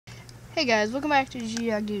Hey guys, welcome back to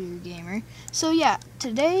G Gamer. So yeah,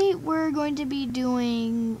 today we're going to be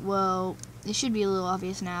doing, well, it should be a little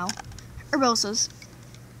obvious now, Urbosas.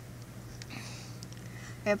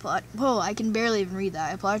 Whoa, I can barely even read that.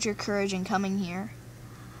 I applaud your courage in coming here.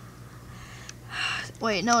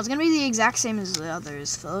 Wait, no, it's going to be the exact same as the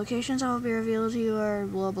others. The locations I will be revealed to you are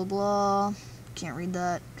blah blah blah. Can't read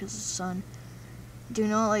that because it's sun. Do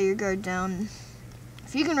not let your guard down.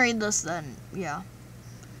 If you can read this, then yeah.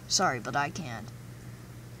 Sorry, but I can't.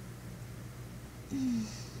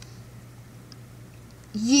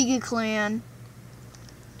 Yiga Clan.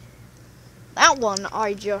 That one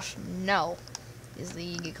I just know is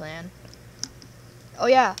the Yiga Clan. Oh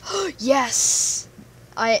yeah. Yes!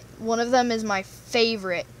 One of them is my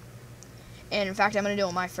favorite. And in fact, I'm gonna do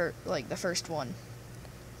it the first one.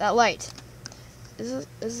 That light. Is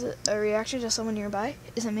it a reaction to someone nearby?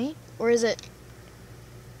 Is it me? Or is it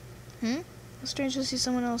It's strange to see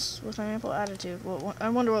someone else with an ample attitude. Well, I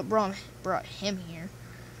wonder what brought him here.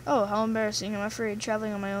 Oh, how embarrassing. I'm afraid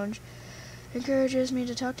traveling on my own encourages me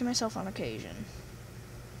to talk to myself on occasion.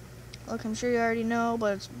 Look, I'm sure you already know,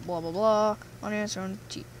 but it's blah blah blah. On answer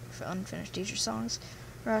for unfinished teacher songs.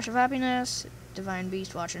 Rush of happiness. Divine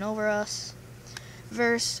beast watching over us.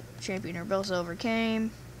 Verse. Champion Urbosa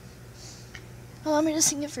overcame. Allow me to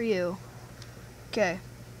sing it for you. Okay.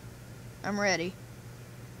 I'm ready.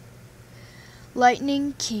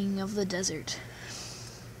 Lightning King of the Desert.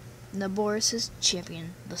 Naboris'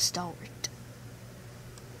 champion, the stalwart.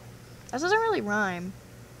 That doesn't really rhyme.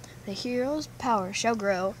 The hero's power shall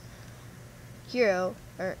grow.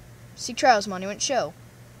 Seek trials monument show.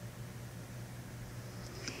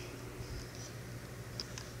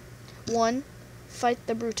 1. Fight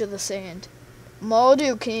the brute of the sand.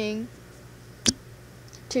 Moldu King.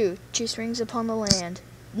 2. Chase rings upon the land.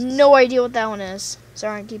 No idea what that one is.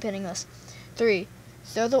 Sorry, I keep hitting this. 3.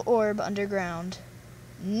 Throw the orb underground.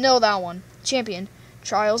 Know that one. Champion.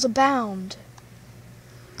 Trials abound.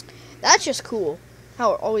 That's just cool.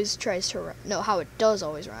 How it always tries to rhyme. No, how it does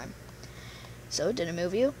always rhyme. So, did it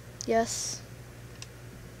move you? Yes.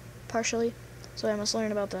 Partially. So I must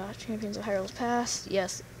learn about the champions of Hyrule's past.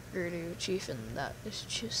 Yes. Gerudo Chief and that is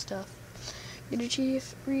just stuff. Gerudo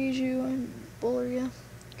Chief, Riju, and Bolia.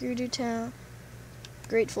 Gerudo Town.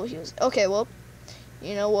 Grateful Heels. Okay, well.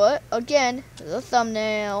 You know what? Again, the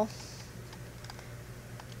thumbnail.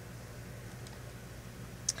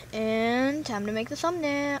 And time to make the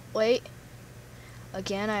thumbnail. Wait.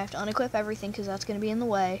 Again, I have to unequip everything because that's going to be in the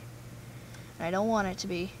way. And I don't want it to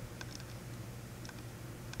be.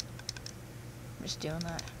 I'm just doing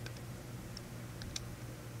that.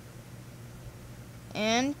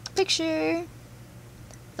 And picture.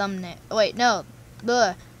 Thumbnail. Wait, no.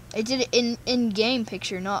 Blah. I did it in-game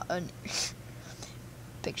picture, not a...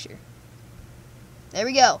 picture. There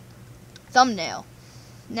we go. Thumbnail.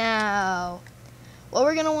 Now, what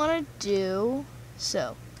we're gonna want to do,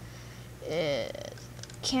 so,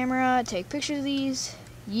 camera, take pictures of these,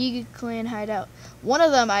 Yiga Clan hideout. One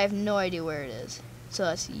of them, I have no idea where it is. So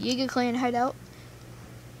that's Yiga Clan hideout.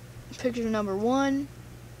 Picture number 1.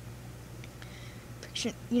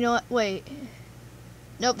 Picture, you know what, wait.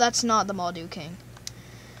 Nope, that's not the Moldu King.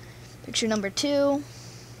 Picture number 2.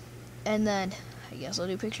 And then, I guess I'll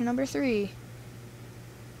do picture number 3.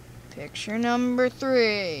 Picture number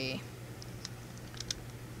 3.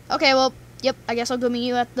 Okay, well, yep, I guess I'll go meet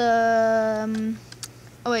you at the,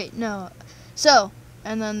 oh wait, no. So,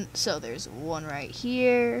 and then, so there's one right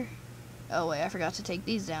here. Oh wait, I forgot to take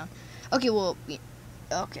these down. Okay, well,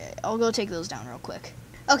 okay, I'll go take those down real quick.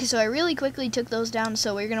 Okay, so I really quickly took those down,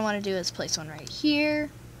 so what you're going to want to do is place one right here.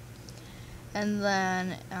 And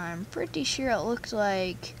then, I'm pretty sure it looks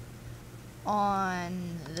like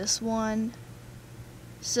on this one.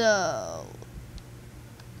 So,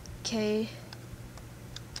 okay.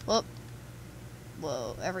 Whoa,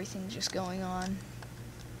 everything's just going on.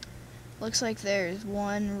 Looks like there's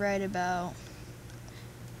one right about.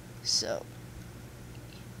 So,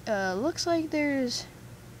 looks like there's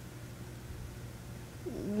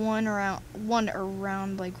one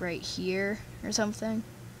around like right here or something.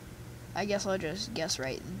 I guess I'll just guess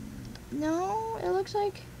right. No, it looks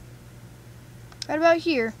like right about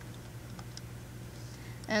here.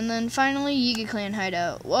 And then finally, Yiga Clan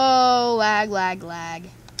hideout. Whoa, lag.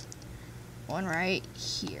 One right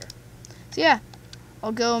here. So yeah,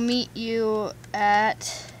 I'll go meet you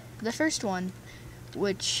at the first one,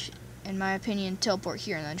 which, in my opinion, teleport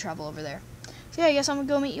here and then travel over there. So yeah, I guess I'm gonna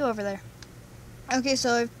go meet you over there. Okay,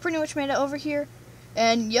 so I've pretty much made it over here.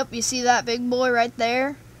 And yep, you see that big boy right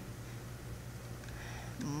there?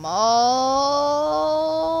 Moldu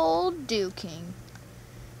King.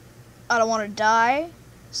 I don't want to die.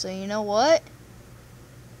 So you know what?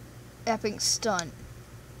 Epic stunt.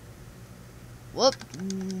 Whoop.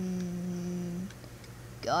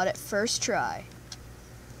 Got it first try.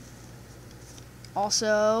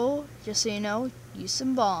 Also, just so you know, use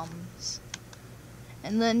some bombs.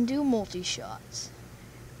 And then do multi-shots.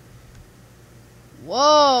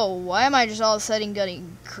 Whoa! Why am I just all of a sudden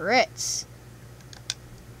getting crits?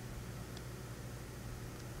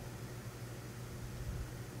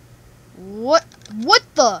 What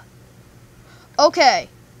the? Okay,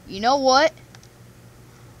 you know what?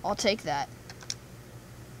 I'll take that.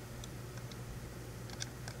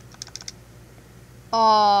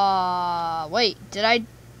 Wait,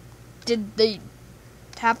 did they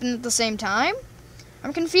happen at the same time?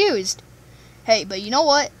 I'm confused. Hey, but you know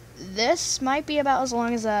what? This might be about as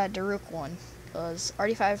long as Daruk one. It was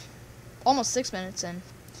already almost 6 minutes in.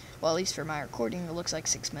 Well, at least for my recording, it looks like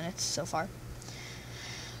 6 minutes so far.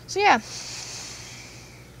 So yeah.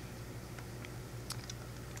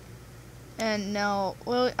 And now,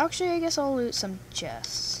 well, actually, I guess I'll loot some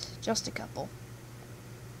chests. Just a couple.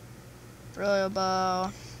 Royal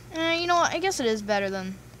bow. You know what? I guess it is better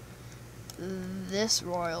than this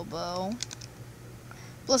royal bow.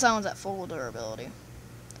 Plus, that one's at full durability.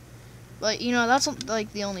 But, you know, that's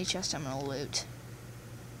like the only chest I'm gonna loot.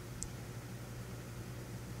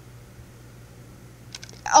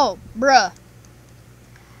 Oh, bruh.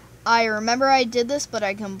 I remember I did this, but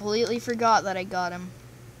I completely forgot that I got him.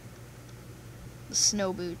 The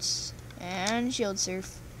snow boots. And shield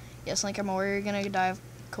surf. Yes, Link, I'm aware you're gonna die of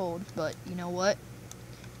cold, but you know what?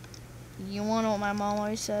 You wanna know what my mom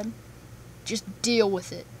always said? Just deal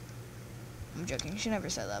with it. I'm joking, she never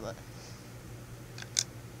said that, but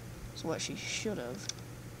it's what she should have.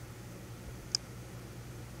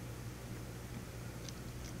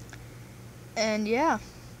 And yeah.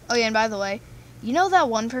 Oh yeah, and by the way, you know that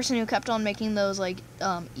one person who kept on making those like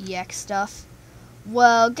EX stuff?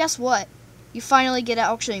 Well, guess what? You finally get to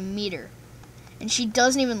actually meet her. And she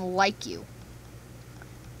doesn't even like you.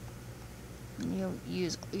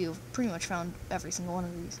 You've pretty much found every single one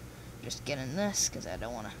of these. Just get in this, because I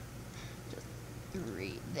don't want to just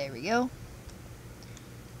read. There we go.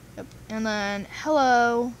 Yep. And then,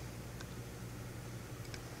 hello.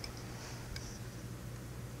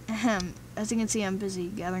 Ahem. As you can see, I'm busy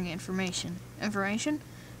gathering information. Information?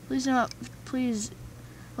 Please,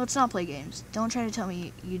 let's not play games. Don't try to tell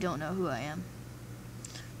me you don't know who I am.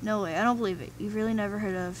 No way, I don't believe it. You've really never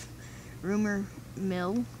heard of Rumor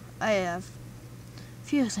Mill? I have.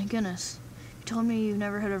 Phew, thank goodness. You told me you've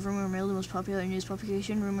never heard of Rumor Mill, the most popular news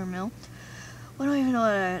publication, Rumor Mill. Well, I don't even know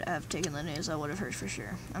what I'd have taken the news. I would have heard for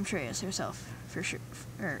sure. I'm sure yes herself, for sure,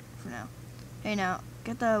 for now. Hey now,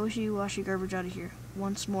 get the wishy-washy garbage out of here.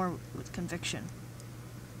 Once more with conviction.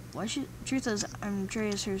 Truth is, I'm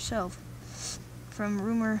Atreus herself, from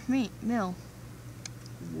Rumor Mill.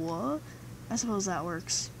 What? I suppose that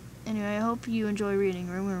works. Anyway, I hope you enjoy reading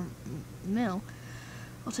Rumor Mill.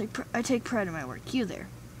 I take pride in my work. You there.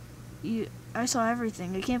 I saw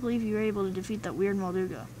everything. I can't believe you were able to defeat that weird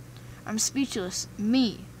Molduga. I'm speechless.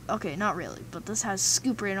 Me. Okay, not really, but this has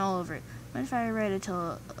scoop written all over it. Mind if I write to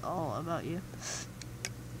tell all about you?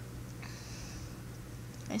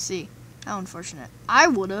 I see. How unfortunate. I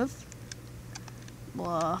would've.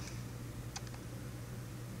 Blah.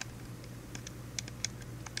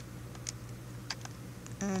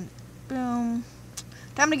 And boom.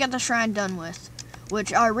 Time to get the shrine done with.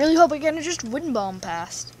 Which I really hope I can just wind bomb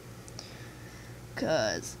past.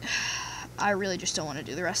 Because I really just don't want to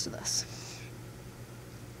do the rest of this.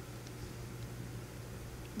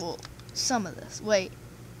 Well, some of this. Wait.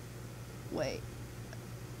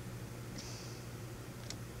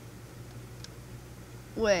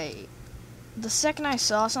 The second I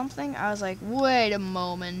saw something, I was like, wait a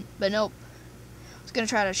moment. But nope. I was going to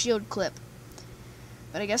try to shield clip.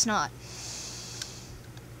 But I guess not.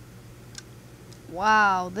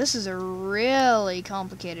 Wow, this is a really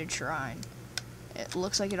complicated shrine. It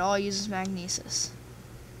looks like it all uses magnesis.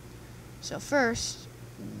 So first,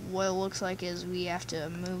 what it looks like is we have to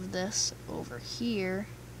move this over here.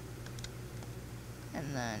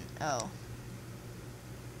 And then, oh.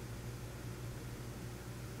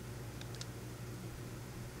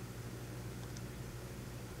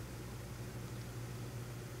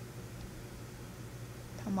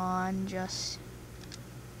 Come on, just...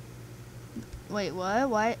 Wait, what?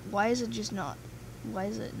 Why is it just not? Why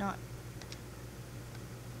is it not?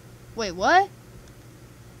 Wait, what?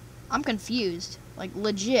 I'm confused. Like,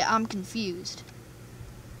 legit, I'm confused.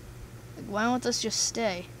 Like, why won't this just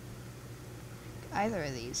stay? Either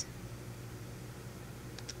of these.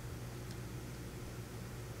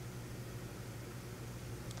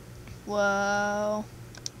 Whoa.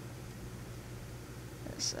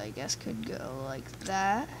 this, I guess, could go like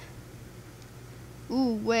that.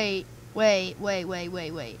 Ooh, wait. Does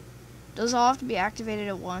it all have to be activated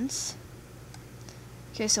at once?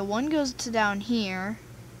 Okay, so one goes to down here.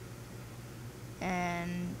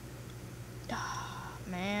 And... oh,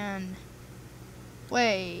 man.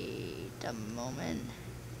 Wait a moment.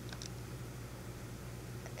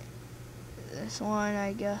 This one,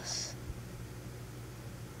 I guess.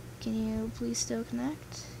 Can you please still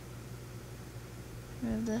connect?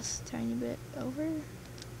 Move this tiny bit over.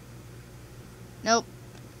 Nope.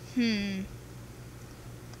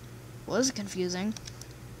 Was confusing.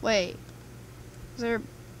 Wait. Is there a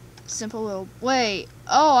simple little... wait.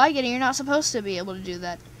 Oh, I get it. You're not supposed to be able to do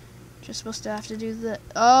that. You're supposed to have to do the...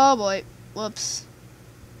 oh, boy. Whoops.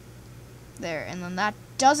 There. And then that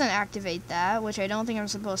doesn't activate that, which I don't think I'm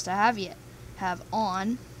supposed to have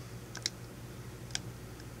on.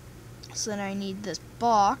 So then I need this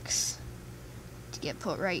box to get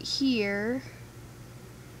put right here.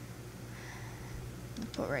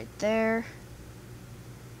 Put right there.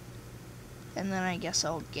 And then I guess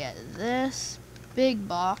I'll get this big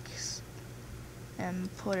box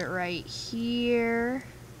and put it right here.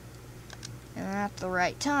 And at the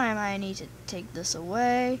right time, I need to take this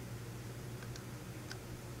away.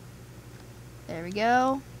 There we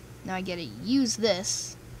go. Now I get to use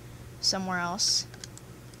this somewhere else.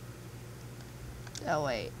 Oh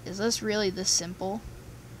wait, is this really this simple?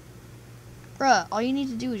 Bruh, all you need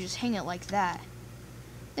to do is just hang it like that.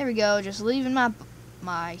 There we go, just leaving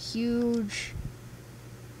my huge...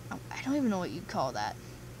 I don't even know what you'd call that.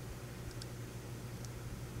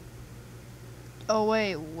 Oh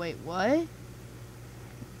wait, what?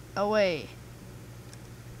 Oh wait.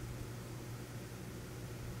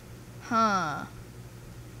 Huh.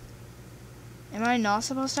 Am I not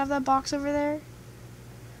supposed to have that box over there?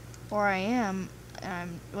 Or I am,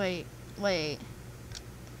 and wait.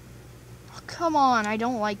 Oh, come on, I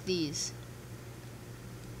don't like these.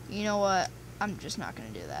 You know what? I'm just not gonna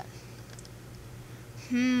do that.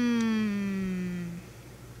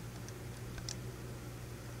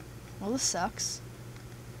 Well, this sucks.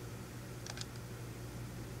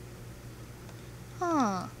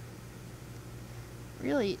 Huh.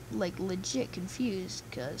 Really, like, legit confused,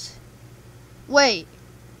 cause... wait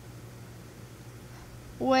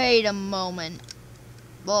a moment.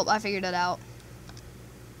 Well, I figured it out.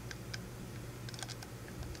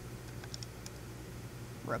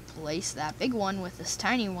 Replace that big one with this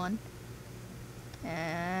tiny one.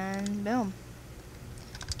 And boom.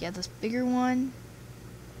 Get this bigger one.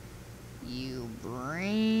 You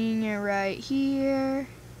bring it right here.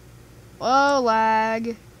 Whoa,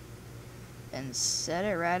 lag. And set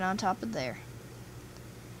it right on top of there.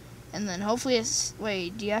 And then hopefully it's...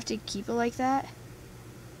 wait, do you have to keep it like that?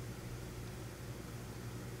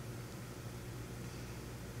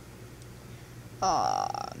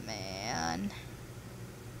 Aw, man.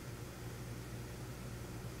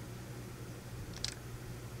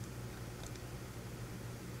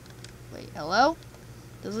 Wait, hello?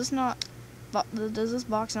 Does this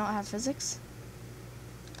box not have physics?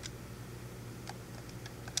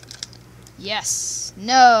 Yes.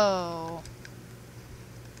 No.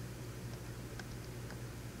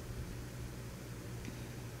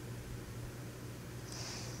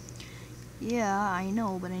 Yeah, I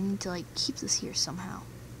know, but I need to, like, keep this here somehow.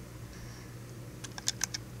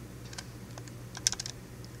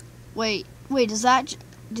 Wait, does that...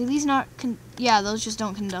 do these not... yeah, those just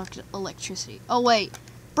don't conduct electricity. Oh, wait.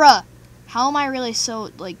 Bruh, how am I really so,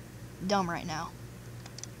 like, dumb right now?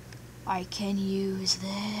 I can use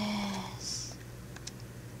this.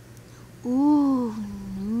 Ooh,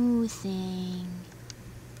 new thing.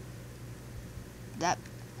 That...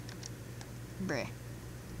 bruh.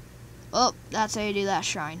 Oh, that's how you do that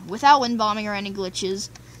shrine. Without wind bombing or any glitches.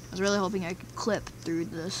 I was really hoping I could clip through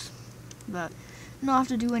this. But, not have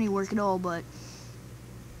to do any work at all, but...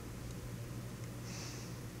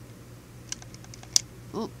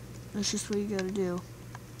 oh, that's just what you gotta do.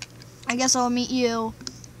 I guess I'll meet you.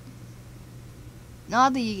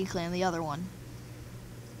 Not the Yugi clan, the other one.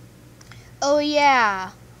 Oh,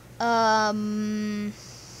 yeah.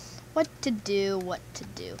 What to do?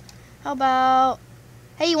 How about...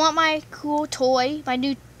 hey, you want my cool toy? My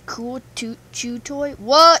new cool chew toy?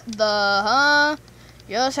 What the, huh?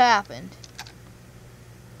 Just happened.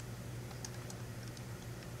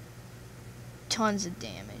 Tons of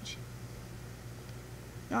damage.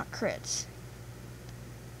 Not crits.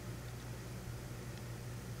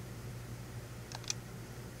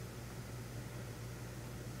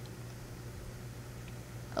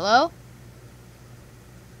 Hello?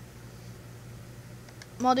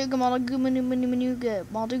 Malduga, Malduga, Malduga,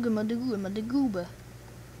 Malduga, Malduga, Malduga.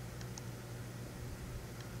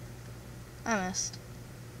 I missed.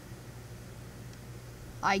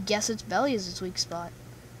 I guess its belly is its weak spot.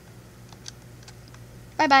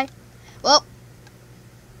 Bye-bye. Well,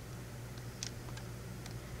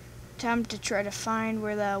 time to try to find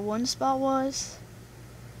where that one spot was.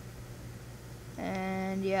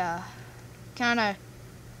 And yeah, kind of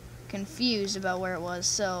confused about where it was.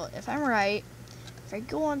 So if I'm right, if I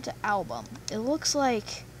go on to album, it looks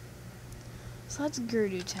like, so that's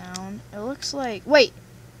Gerdu Town. It looks like, wait,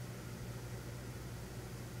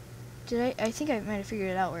 I think I might have figured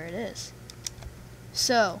it out where it is.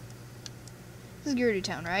 So this is Gerdu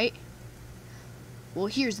Town, right? Well,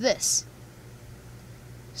 here's this.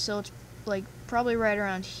 So it's like probably right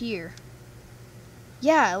around here.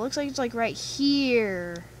 Yeah, it looks like it's like right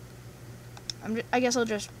here. I guess I'll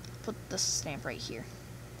just put the stamp right here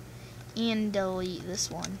and delete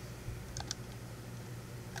this one.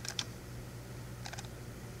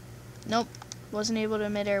 Nope, wasn't able to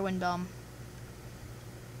mid-air wind bomb.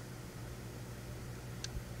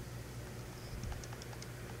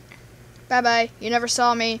 Bye-bye, you never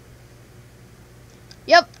saw me.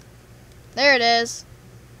 Yep, there it is.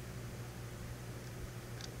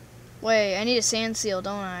 Wait, I need a sand seal,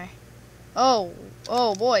 don't I? Oh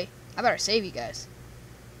boy, I better save you guys.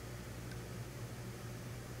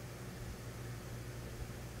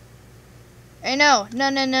 Hey, no.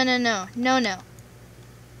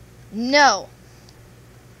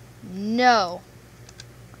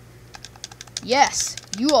 Yes,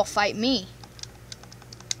 you all fight me.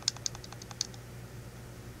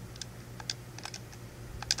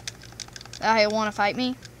 I want to fight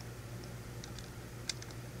me?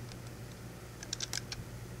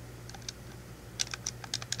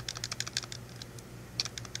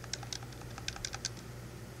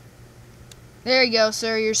 There you go,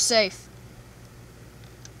 sir. You're safe.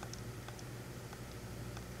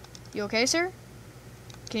 You okay, sir?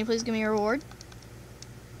 Can you please give me a reward?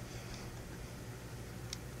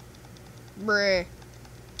 Bruh.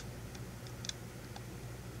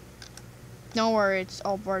 Don't worry, it's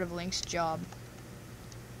all part of Link's job.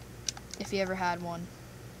 If he ever had one.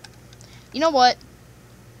 You know what?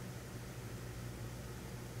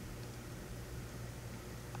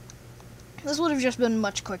 This would have just been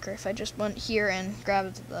much quicker if I just went here and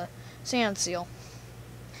grabbed the sand seal.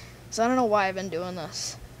 So I don't know why I've been doing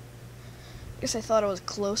this. I guess I thought it was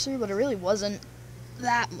closer, but it really wasn't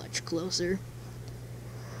that much closer.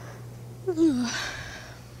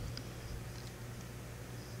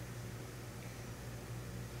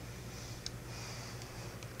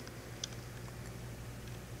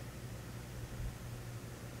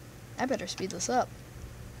 I better speed this up.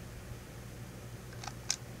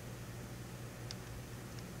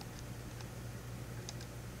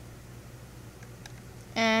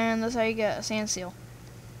 And that's how you get a sand seal.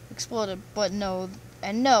 Exploded, but no,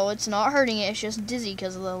 it's not hurting it, it's just dizzy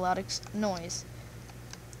because of the loud noise.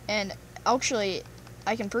 And actually,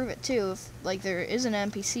 I can prove it too, if like there is an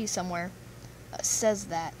NPC somewhere that says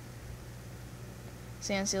that.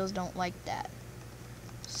 Sand seals don't like that.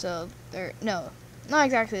 So, no, not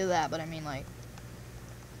exactly that, but I mean like,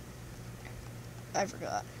 I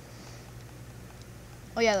forgot.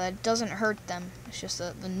 Oh yeah, that doesn't hurt them, it's just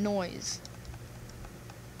the noise.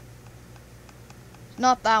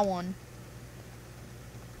 Not that one.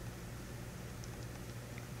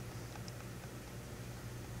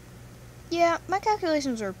 Yeah, my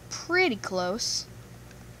calculations are pretty close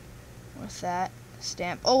with that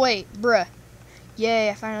stamp. Oh wait, bruh. Yay,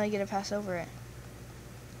 I finally get to pass over it.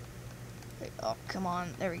 Wait, oh, come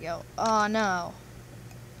on. There we go. Oh, no.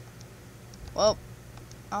 Well,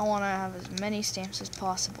 I want to have as many stamps as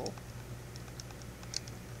possible.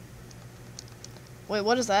 Wait,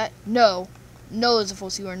 what is that? No. No,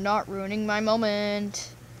 Lizafos, you are not ruining my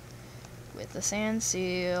moment with the sand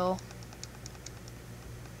seal.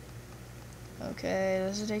 Okay,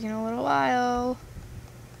 this is taking a little while.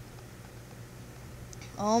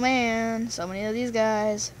 Oh man, so many of these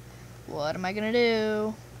guys. What am I gonna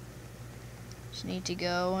do? Just need to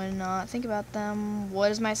go and not think about them.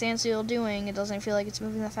 What is my sand seal doing? It doesn't feel like it's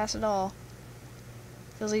moving that fast at all.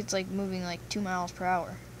 It feels like it's like moving like 2 miles per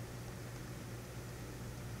hour.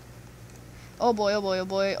 Oh boy, oh boy, oh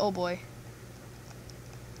boy, oh boy.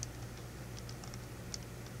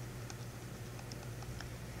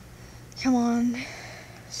 Come on.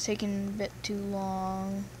 It's taking a bit too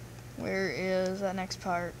long. Where is that next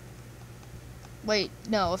part? Wait,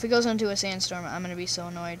 no. If it goes into a sandstorm, I'm going to be so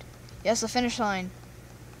annoyed. Yes, the finish line.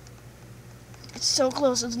 It's so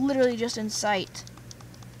close. It's literally just in sight.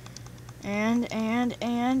 And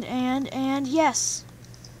yes.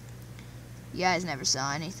 You guys never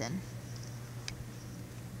saw anything.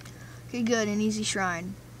 Okay, good. An easy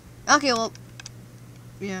shrine. Okay, well,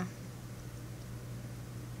 yeah.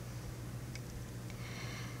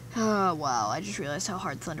 Oh, wow, I just realized how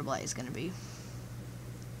hard Thunderblight is going to be.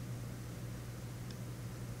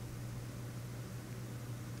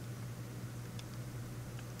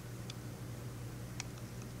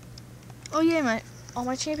 Oh yeah, all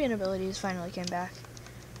my champion abilities finally came back.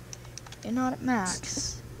 And not at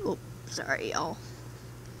max. Oh, sorry, y'all.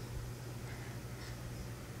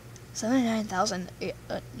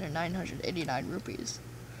 79,989 rupees.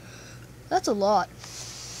 That's a lot.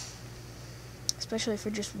 Especially for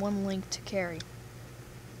just one link to carry.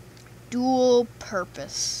 Dual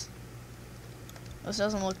purpose. This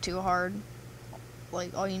doesn't look too hard.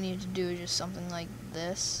 Like, all you need to do is just something like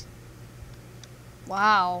this.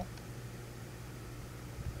 Wow.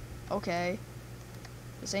 Okay.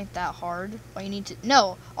 This ain't that hard. All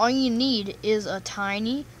you need is a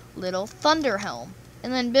tiny little thunder helm.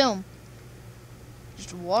 And then boom.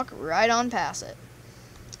 Just walk right on past it.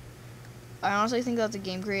 I honestly think that the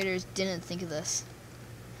game creators didn't think of this.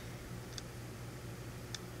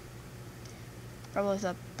 Probably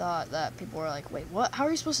thought that people were like, wait, what? How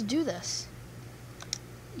are you supposed to do this?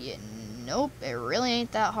 Yeah, nope, it really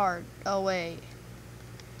ain't that hard. Oh, wait.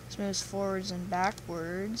 This moves forwards and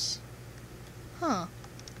backwards. Huh.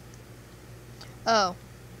 Oh.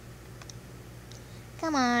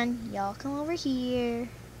 Come on, y'all come over here.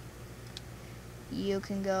 You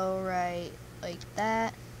can go right like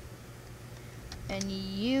that. And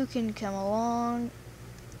you can come along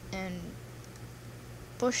and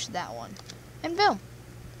push that one. And boom.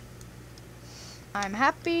 I'm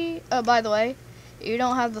happy. Oh, by the way, if you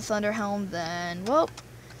don't have the Thunder Helm, then, well,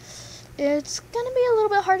 it's going to be a little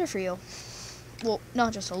bit harder for you. Well,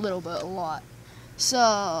 not just a little bit, a lot.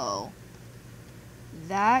 So,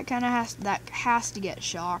 that kind of has to get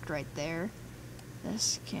shocked right there.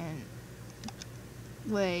 This can...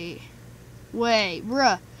 Wait,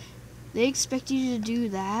 bruh. They expect you to do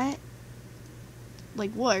that?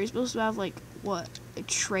 Like, what? Are you supposed to have, like, what? A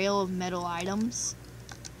trail of metal items?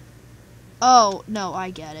 Oh, no, I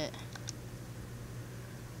get it.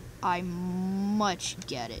 I much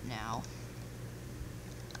get it now.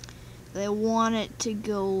 They want it to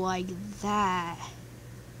go like that.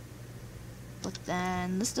 But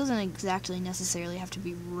then, this doesn't exactly necessarily have to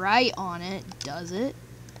be right on it, does it?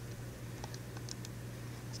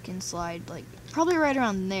 This can slide, like, probably right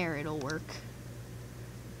around there it'll work.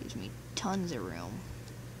 Gives me tons of room.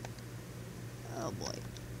 Oh boy.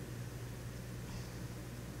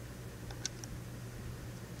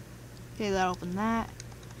 Okay, that opened that.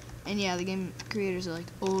 And yeah, the game creators are like,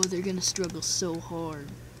 oh, they're gonna struggle so hard.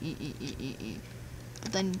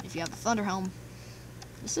 But then, if you have the Thunder Helm,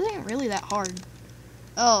 this isn't really that hard.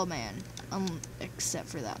 Oh man, except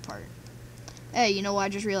for that part. Hey, you know what I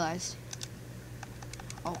just realized?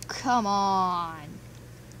 Oh, come on.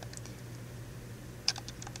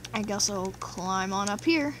 I guess I'll climb on up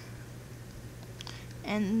here.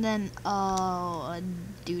 And then I'll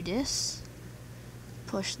do this.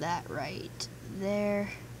 Push that right there.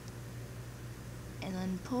 And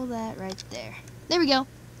then pull that right there. There we go.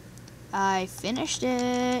 I finished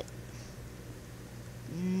it.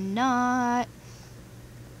 Not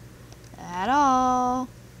at all.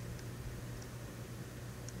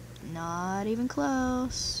 Not even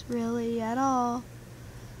close, really, at all.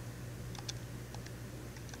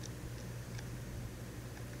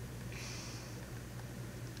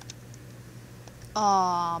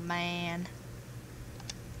 Aw, man.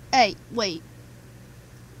 Hey, wait.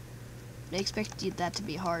 They expected that to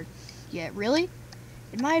be hard. Yeah, really?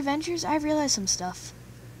 In my adventures, I've realized some stuff.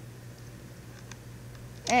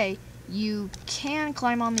 A, you can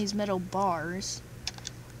climb on these metal bars.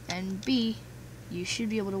 And B, you should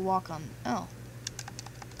be able to walk on... Oh.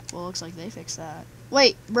 Well, looks like they fixed that.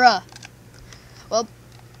 Wait, bruh. Well,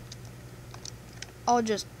 I'll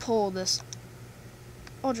just pull this.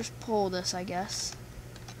 I guess.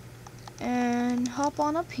 And hop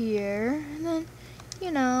on up here. And then,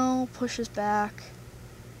 you know, push this back.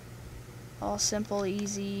 All simple,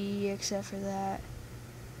 easy, except for that.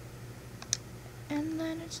 And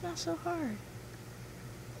then it's not so hard.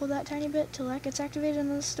 Pull that tiny bit till that gets activated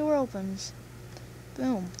and the door opens.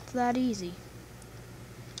 Boom. It's that easy.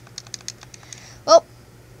 Well,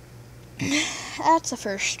 that's the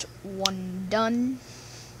first one done.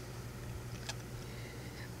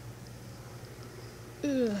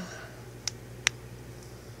 Ugh.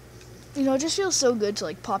 You know, it just feels so good to,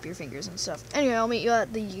 like, pop your fingers and stuff. Anyway, I'll meet you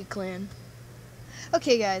at the clan.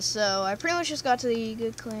 Okay, guys, so I pretty much just got to the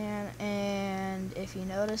good clan, and if you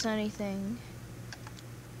notice anything,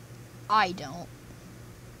 I don't.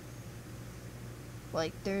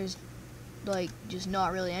 Like, there's like, just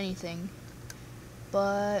not really anything.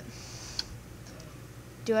 But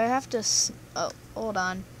do I have to oh, hold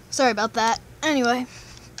on. Sorry about that. Anyway.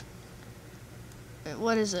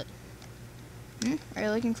 What is it? Are you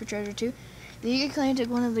looking for treasure too? The Yiga clan took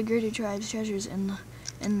one of the greater tribe's treasures in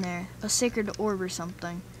there. A sacred orb or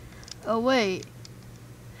something. Oh wait.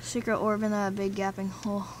 Secret orb in that big gaping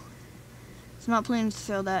hole. It's not planning to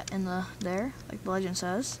throw that in there, like the legend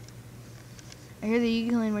says. I hear the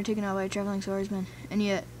Yiga clan were taken out by a traveling swordsman, and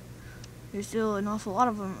yet there's still an awful lot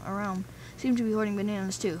of them around. Seem to be hoarding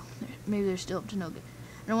bananas too. Maybe they're still up to no good.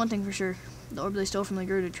 I know one thing for sure. The orb they stole from the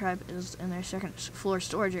Gerudo tribe is in their second floor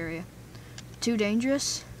storage area. Too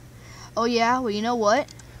dangerous? Oh yeah, well you know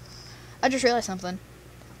what? I just realized something.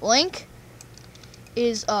 Link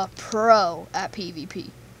is a pro at PvP.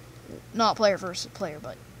 Not player versus player,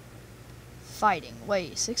 but fighting.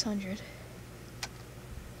 Wait, 600.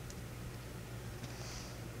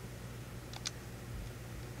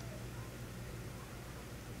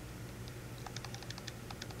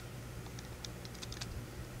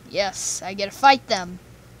 Yes, I get to fight them.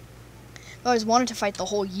 I always wanted to fight the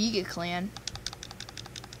whole Yiga clan.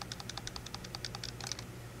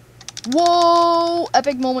 Whoa!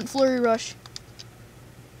 Epic moment, flurry rush.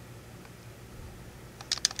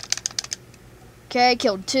 Okay,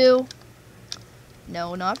 killed 2.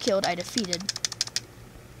 No, not killed. I defeated.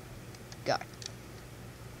 God.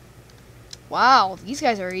 Wow, these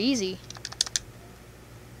guys are easy.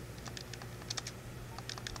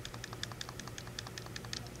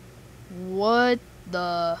 What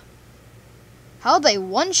the? How'd they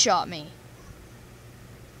one-shot me?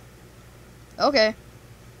 Okay.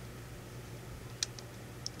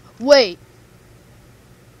 Wait.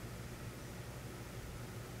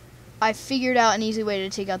 I figured out an easy way to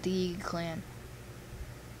take out the Yiga clan.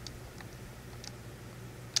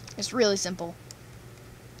 It's really simple.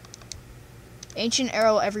 Ancient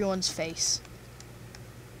arrow everyone's face.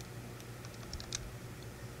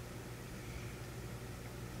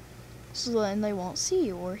 So then they won't see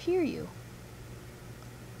you or hear you.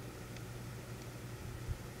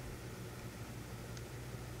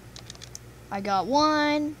 I got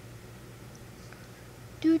 1.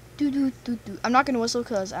 I'm not gonna whistle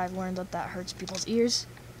because I've learned that hurts people's ears.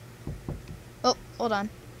 Oh, hold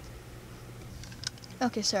on.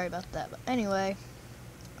 Okay, sorry about that. But anyway,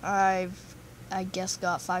 I guess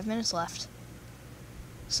got 5 minutes left.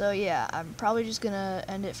 So yeah, I'm probably just gonna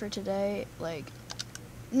end it for today. Like,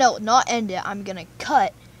 no, not end it. I'm gonna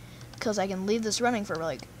cut because I can leave this running for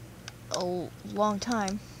like a long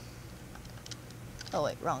time. Oh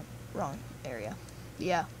wait, wrong area.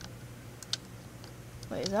 Yeah.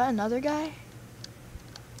 Wait, is that another guy?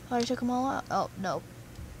 Oh, I took them all out. Oh no.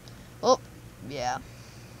 Oh, yeah.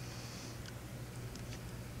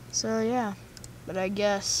 So yeah, but I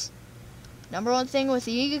guess #1 thing with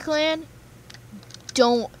the Yiga clan: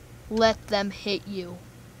 don't let them hit you.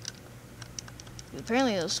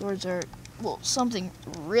 Apparently those swords are, well, something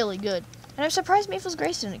really good. And I'm surprised Maple's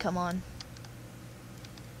Grace didn't come on.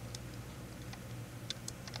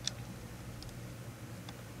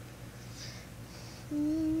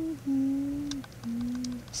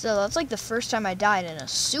 So that's like the first time I died in a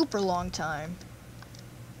super long time.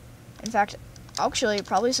 In fact, actually,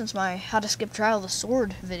 probably since my How to Skip Trial the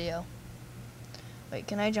Sword video. Wait,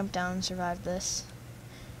 can I jump down and survive this?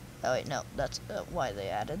 Oh wait, no, that's why they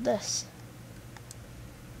added this.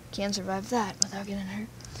 Can't survive that without getting hurt.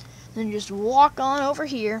 Then just walk on over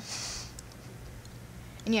here.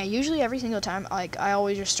 And yeah, usually every single time, like, I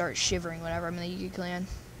always just start shivering whenever I'm in the Yiga clan.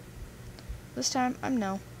 This time, I'm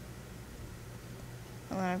no.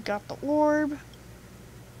 And then I've got the orb.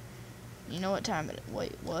 You know what time it is.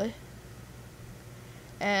 Wait, what?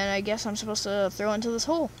 And I guess I'm supposed to throw into this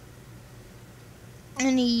hole.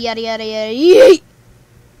 And yada yada yada yeet!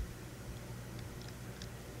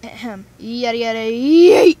 Ahem. Yada yada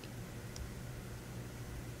yeet!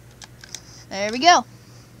 There we go.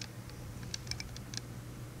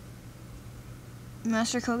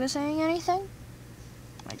 Master Koga saying anything?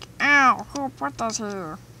 Like, ow, who put this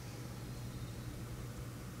here?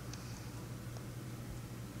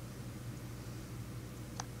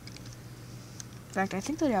 In fact, I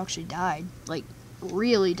think they actually died. Like,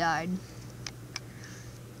 really died.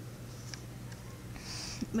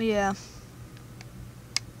 But yeah.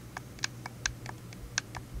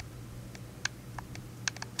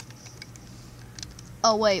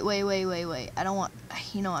 Oh, wait. I don't want,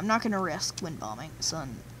 you know, I'm not going to risk wind bombing, so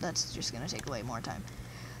that's just going to take way more time.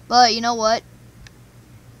 But, you know what?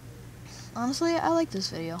 Honestly, I like this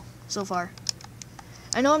video so far.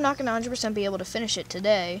 I know I'm not going to 100% be able to finish it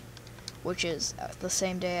today, which is the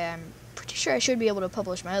same day I'm pretty sure I should be able to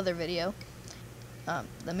publish my other video, the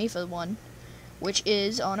Mifa one, which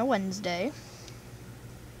is on a Wednesday.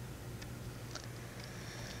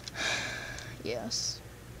 Yes.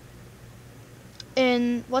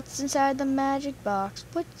 And what's inside the magic box?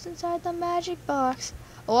 What's inside the magic box?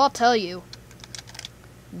 Oh, I'll tell you.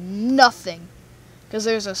 Nothing. Because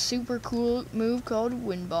there's a super cool move called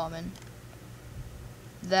wind bombing.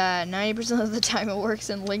 That 90% of the time it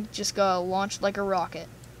works and Link just got launched like a rocket.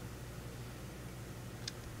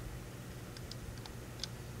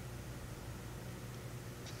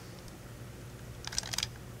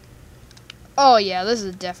 Oh yeah, this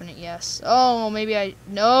is a definite yes. Oh, maybe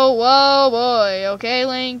no, whoa, boy. Okay,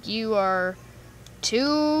 Link, you are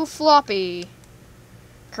too floppy.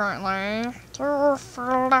 Currently. Too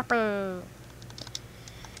floppy.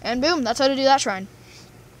 And boom, that's how to do that shrine.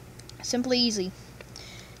 Simply easy.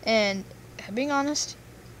 And being honest,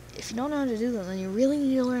 if you don't know how to do that, then you really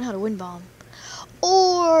need to learn how to wind bomb.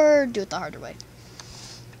 Or do it the harder way.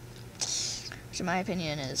 Which in my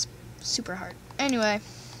opinion is super hard. Anyway.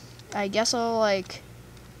 I guess I'll, like,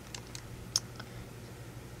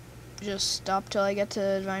 just stop till I get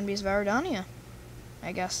to Divine Beast Varadania.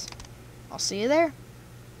 I guess. I'll see you there.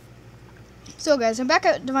 So, guys, I'm back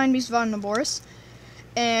at Divine Beast Varadania,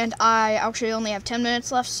 and I actually only have 10 minutes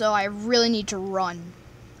left, so I really need to run.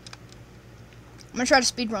 I'm gonna try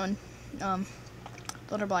to speedrun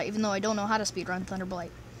Thunderblight, even though I don't know how to speedrun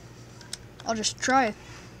Thunderblight. I'll just try.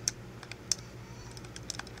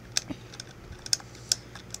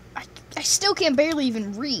 I still can barely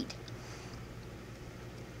even read.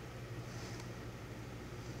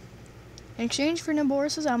 In exchange for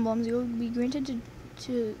Urbosa's emblems, you will be granted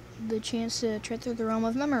to the chance to tread through the realm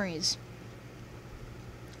of memories.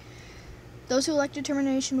 Those who elect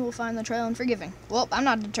determination will find the trial unforgiving. Well, I'm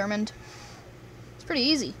not determined. It's pretty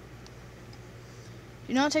easy.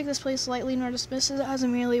 Do not take this place lightly nor dismiss it as a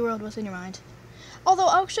merely world within your mind.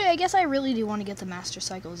 Although, actually, I guess I really do want to get the Master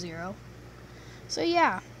Cycle 0. So,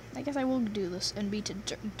 yeah. I guess I will do this and be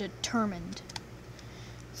determined.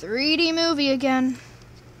 3D movie again.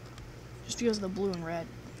 Just because of the blue and red.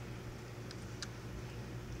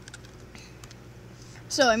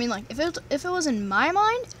 So, I mean, like, if it was in my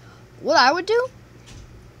mind, what I would do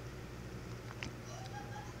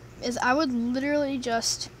is I would literally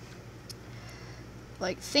just,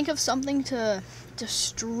 like, think of something to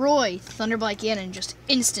destroy Thunderblight Ganon just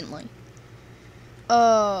instantly.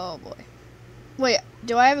 Oh, boy. Wait,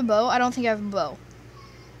 do I have a bow? I don't think I have a bow.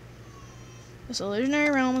 This illusionary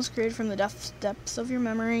realm was created from the depths of your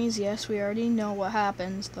memories. Yes, we already know what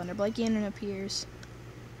happens. Thunderblight Ganon appears.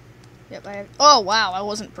 Yep, I have. Oh, wow, I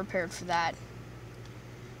wasn't prepared for that.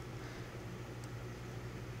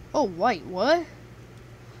 Oh, wait, what?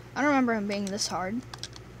 I don't remember him being this hard.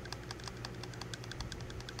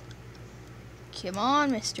 Come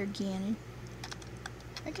on, Mr. Ganon.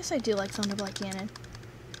 I guess I do like Thunderblight Ganon.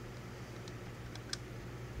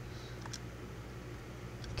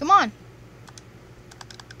 Come on.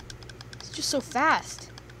 It's just so fast.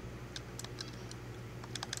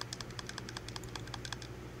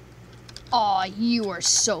 Aw, you are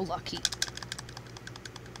so lucky.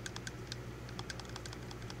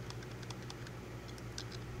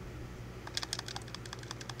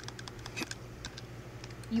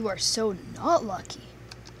 You are so not lucky.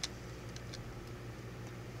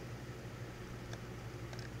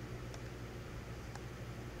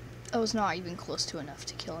 I was not even close to enough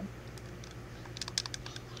to kill him.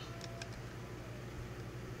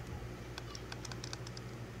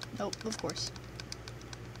 Nope, of course.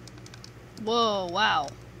 Whoa, wow.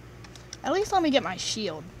 At least let me get my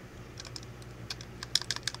shield.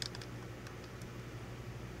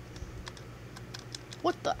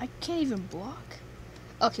 What the? I can't even block?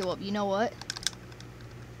 Okay, well, you know what?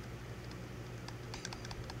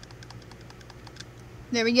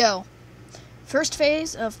 There we go. First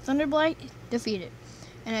phase of Thunderblight defeated.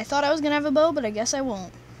 And I thought I was going to have a bow, but I guess I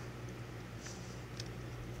won't.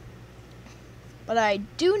 But I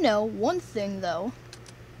do know one thing, though.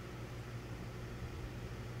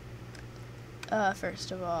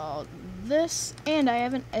 First of all, this, and I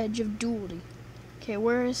have an Edge of Duality. Okay,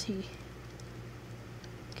 where is he?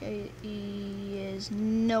 Okay, he is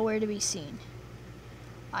nowhere to be seen.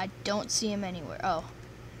 I don't see him anywhere. Oh,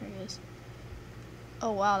 there he is.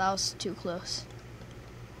 Oh wow, that was too close.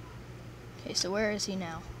 Okay, so where is he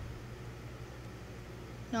now?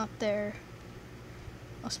 Not there.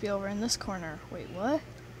 Must be over in this corner. Wait, what?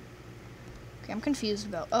 Okay, I'm confused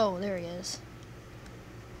about... Oh, there he is.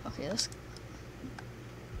 Okay, this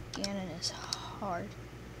Ganon is hard.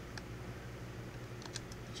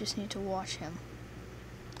 Just need to watch him.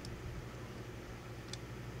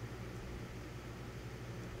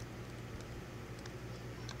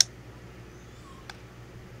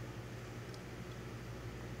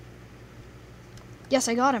 Yes,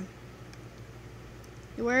 I got him.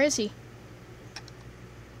 Where is he?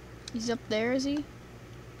 He's up there, is he?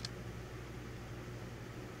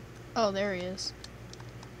 Oh, there he is.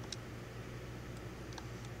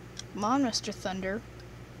 Come on, Mr. Thunder.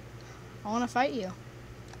 I want to fight you.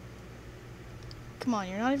 Come on,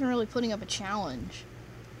 you're not even really putting up a challenge.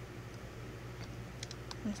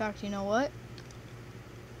 In fact, you know what?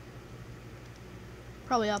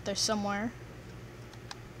 Probably out there somewhere.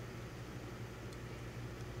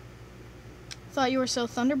 Thought you were so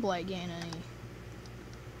Thunderblight Ganon-y.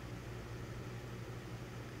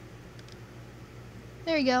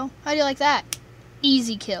 There you go. How do you like that?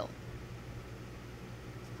 Easy kill.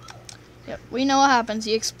 Yep, we know what happens.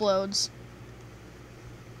 He explodes.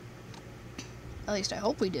 At least I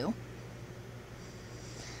hope we do.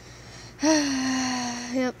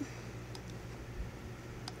 Yep.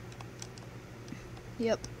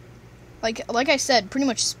 Yep. Like I said, pretty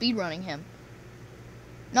much speedrunning him.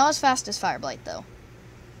 Not as fast as Fireblight, though.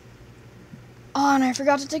 Oh, and I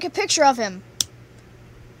forgot to take a picture of him.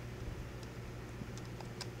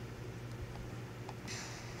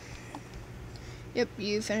 Yep,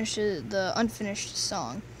 you finished the unfinished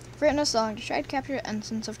song. I've written a song to try to capture the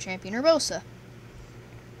essence of Champion Urbosa.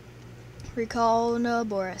 Recall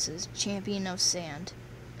Urbosa's champion of sand.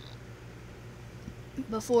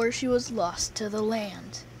 Before she was lost to the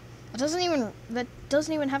land. That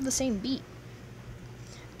doesn't even have the same beat.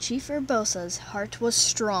 Chief Urbosa's heart was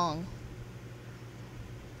strong.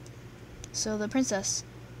 So the princess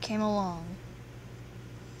came along.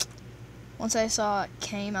 Once I saw it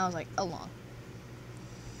came, I was like, along.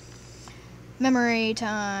 Memory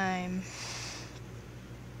time.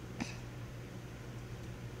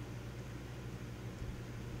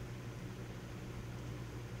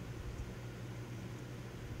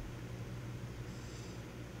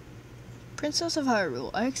 Princess of Hyrule,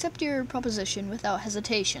 I accept your proposition without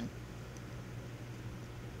hesitation.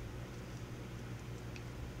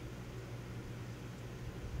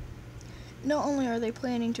 Not only are they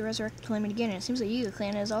planning to resurrect Calamity Ganon, it seems like Yiga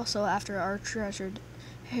Clan is also after our treasured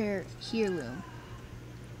heirloom.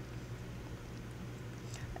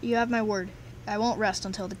 You have my word. I won't rest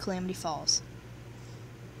until the calamity falls.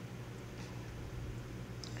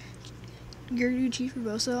 Gerudo Chief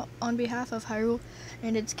Urbosa, on behalf of Hyrule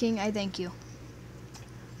and its king, I thank you.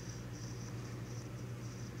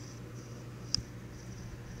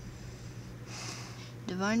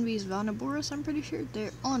 Divine Beast Vanaboros, I'm pretty sure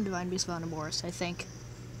they're on Divine Beast Vanaboros, I think.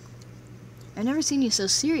 I've never seen you so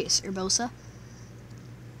serious, Urbosa.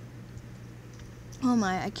 Oh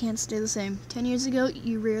my, I can't stay the same. 10 years ago,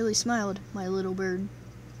 you rarely smiled, my little bird.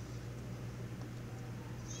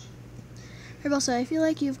 Urbosa, I feel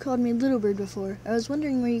like you've called me Little Bird before. I was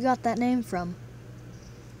wondering where you got that name from.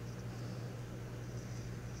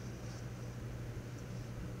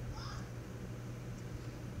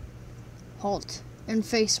 Halt and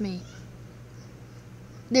face me.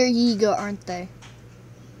 They're Yiga, aren't they?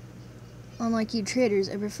 Unlike you traitors,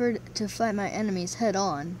 I prefer to fight my enemies head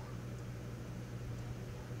on.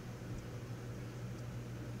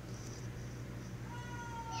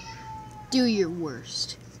 Do your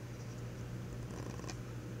worst.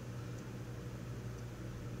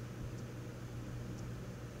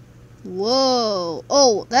 Whoa!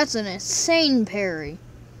 Oh, that's an insane parry.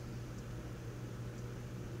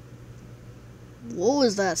 What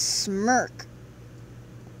was that smirk?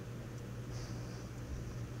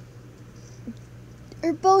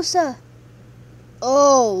 Urbosa!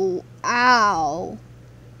 Oh, ow.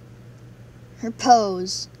 Her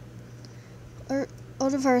pose. Out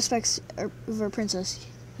of our respects of our princess,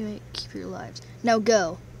 you may keep your lives. Now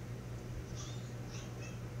go.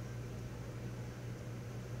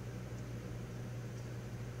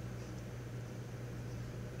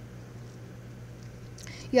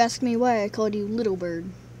 You asked me why I called you Little Bird.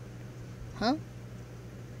 Huh?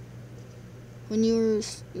 When you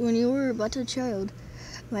were but a child,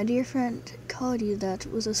 my dear friend called you that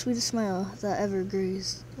with the sweetest smile that ever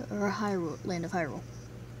graced our land of Hyrule.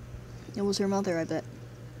 It was her mother, I bet.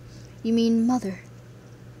 You mean mother?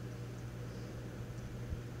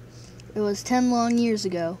 It was 10 long years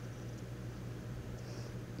ago.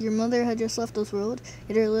 Your mother had just left this world,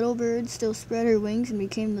 yet her little bird still spread her wings and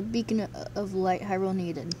became the beacon of light Hyrule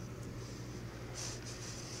needed.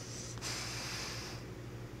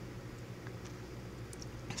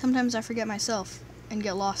 Sometimes I forget myself and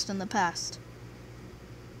get lost in the past.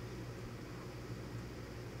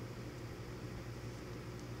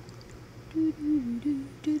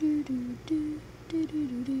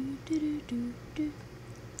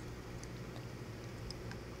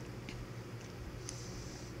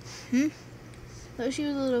 Though she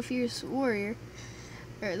was a little fierce warrior,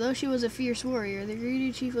 Though she was a fierce warrior, the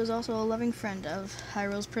greedy chief was also a loving friend of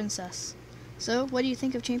Hyrule's princess. So, what do you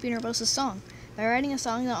think of Champion Urbosa's song? By writing a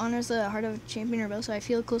song that honors the heart of Champion Urbosa, I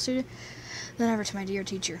feel closer than ever to my dear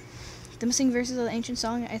teacher. The missing verses of the ancient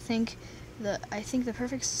song, I think the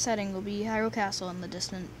perfect setting will be Hyrule Castle in the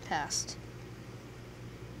distant past.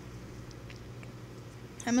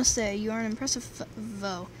 I must say, you are an impressive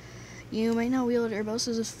foe. You may now wield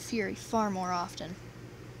Urbosa's fury far more often.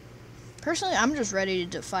 Personally, I'm just ready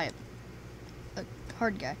to fight a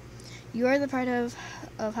hard guy. You are the pride of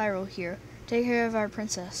Hyrule here. Take care of our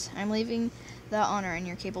princess. I'm leaving that honor in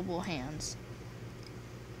your capable hands.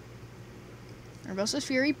 Urbosa's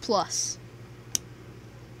Fury Plus.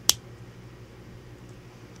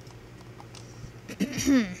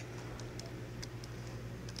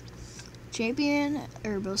 Champion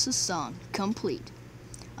Urbosa's song complete.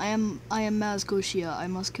 I am Mazgoshia. I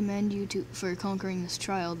must commend you for conquering this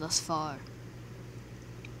trial thus far.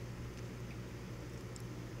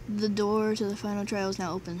 The door to the final trial is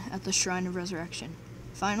now open at the Shrine of Resurrection.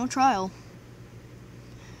 Final trial.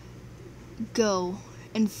 Go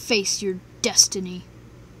and face your destiny.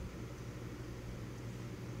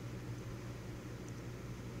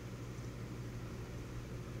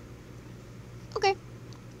 Okay.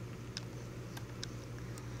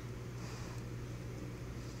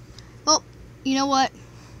 Well, you know what?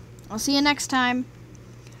 I'll see you next time.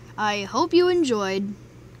 I hope you enjoyed.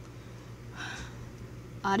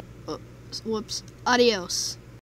 Adios.